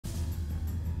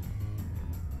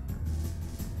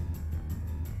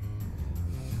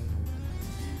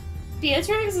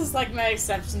Beatrix is like my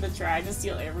exception to trying to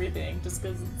steal everything, just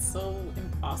because it's so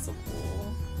impossible,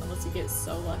 unless you get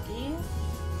so lucky.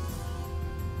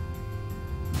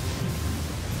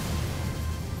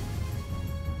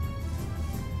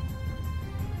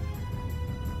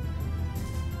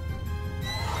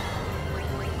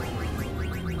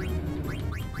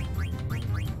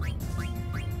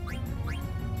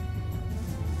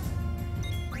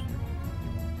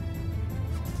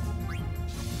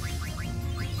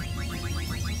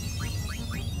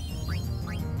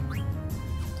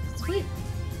 Sweet.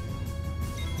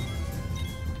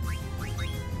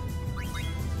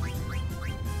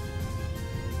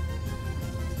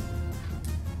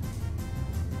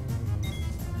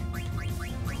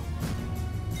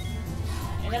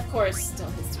 And of course, still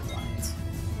hits too blind.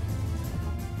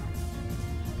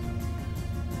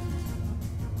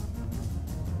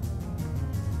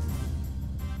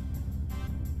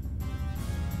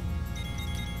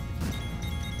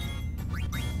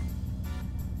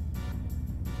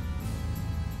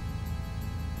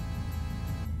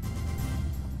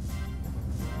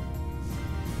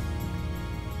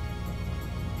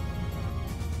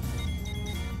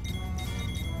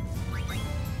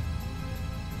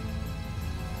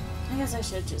 I guess I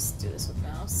should just do this with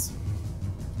mouse.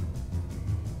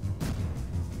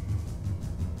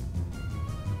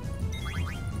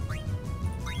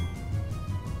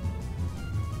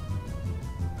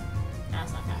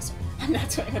 That's not faster. I'm not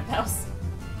doing it with mouse.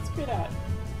 Screw that.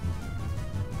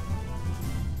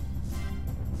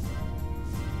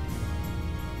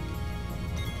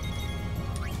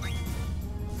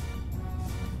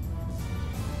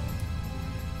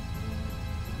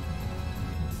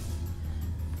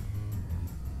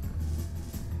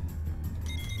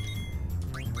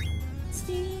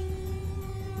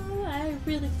 I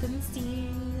really couldn't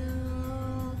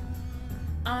steal.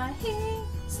 I hate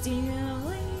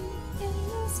stealing in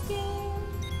this game.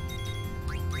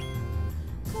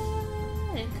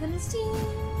 Couldn't steal,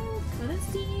 couldn't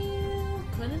steal,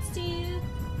 couldn't steal,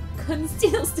 couldn't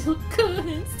steal, still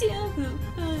couldn't steal,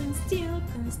 couldn't steal,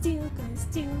 couldn't steal, couldn't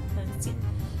steal, couldn't steal,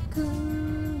 couldn't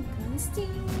steal,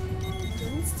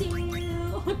 couldn't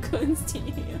steal, couldn't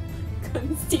steal,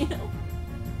 couldn't steal.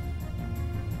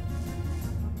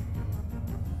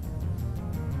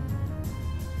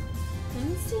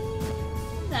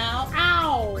 Now,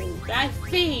 ow! That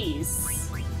face!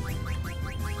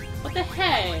 What the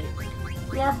heck?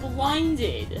 You are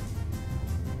blinded!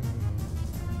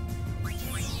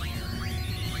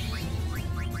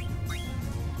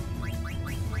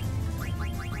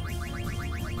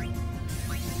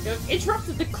 You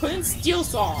interrupted the couldn't steal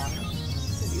song!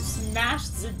 Because you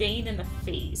smashed Zidane in the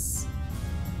face.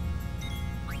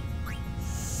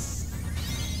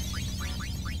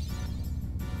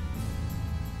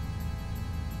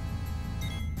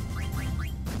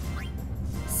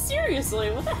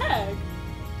 Seriously, what the heck?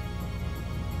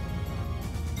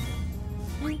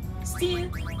 Steal,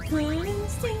 couldn't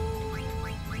steal.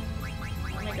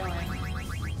 Where am I going?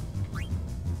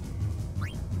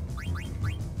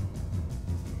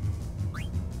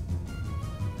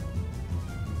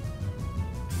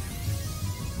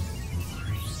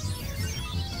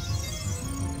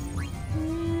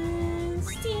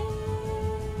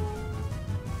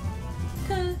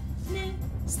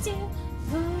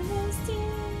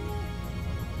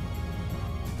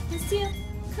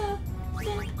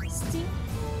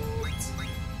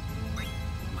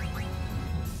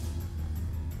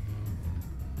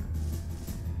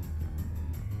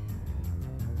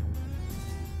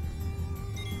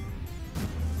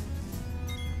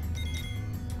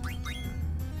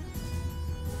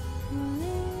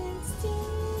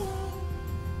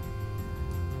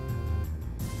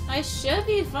 I should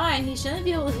be fine. He shouldn't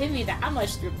be able to hit me that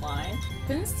much through blind.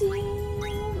 Couldn't steal,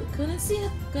 couldn't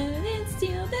steal, couldn't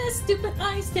steal this stupid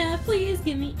ice staff. Please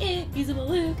give me it.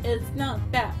 Gizamaluke. It's not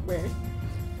that rare.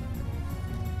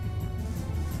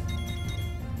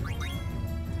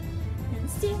 Couldn't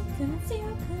steal, couldn't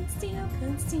steal, couldn't steal,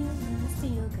 couldn't steal, couldn't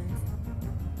steal,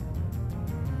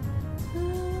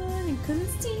 couldn't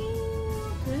steal,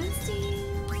 couldn't steal,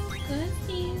 couldn't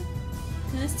steal.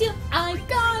 Steal. I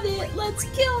got it! Let's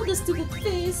kill the stupid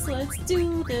face! Let's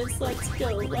do this! Let's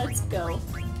go! Let's go!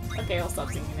 Okay, I'll stop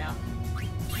singing now.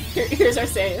 Here's our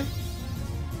save.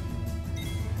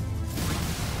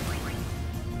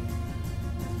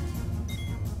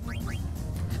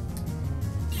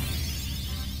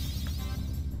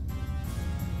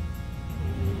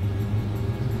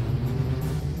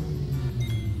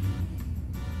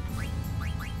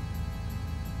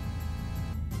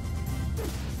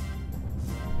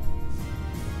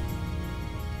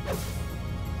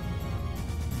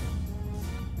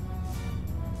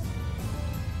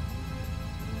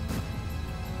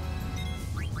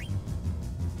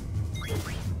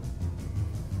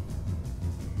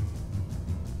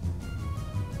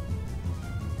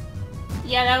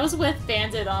 Yeah, that was with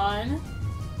Bandit on.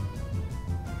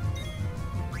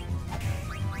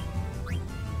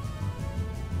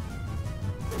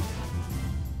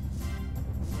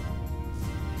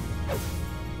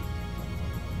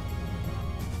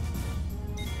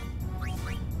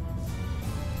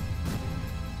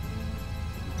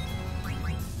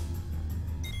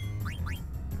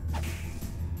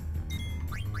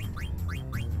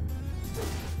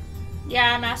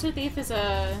 Yeah, Master Thief is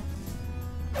a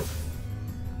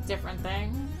different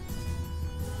thing.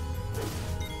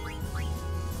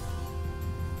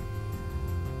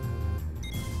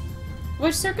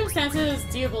 Which circumstances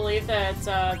do you believe that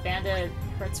Bandit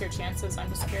hurts your chances? I'm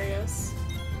just curious.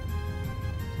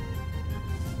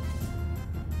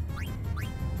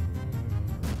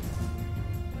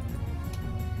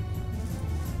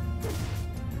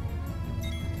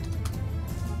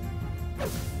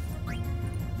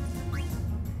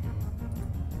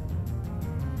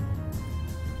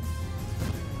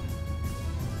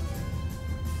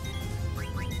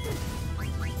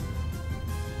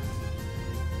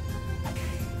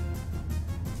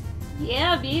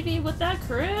 Yeah, baby, with that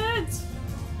crit!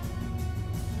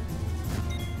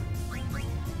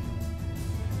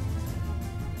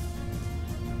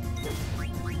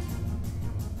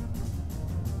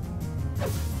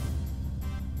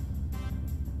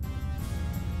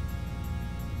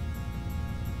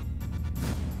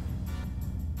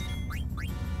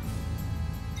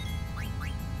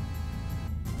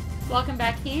 Welcome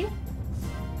back, Heath.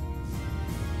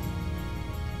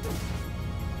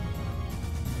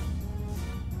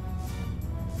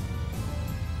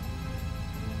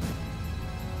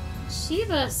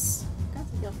 Shivas! Got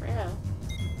to feel Freya.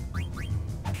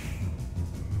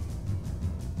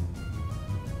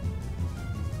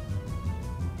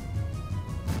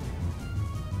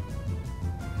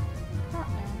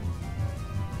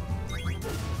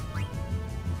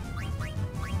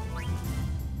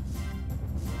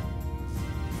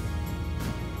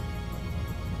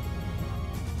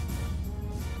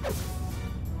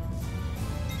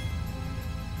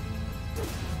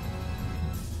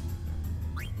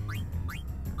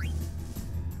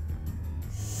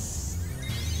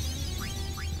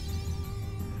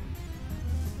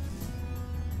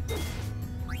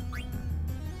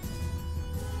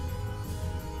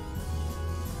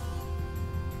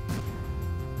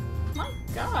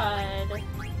 God.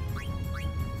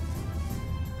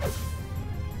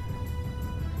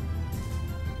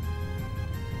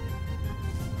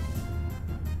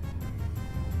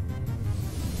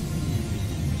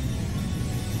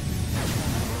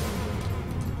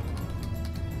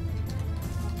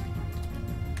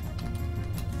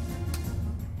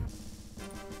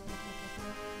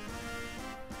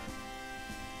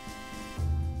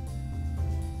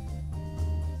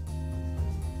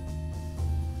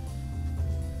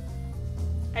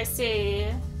 I see.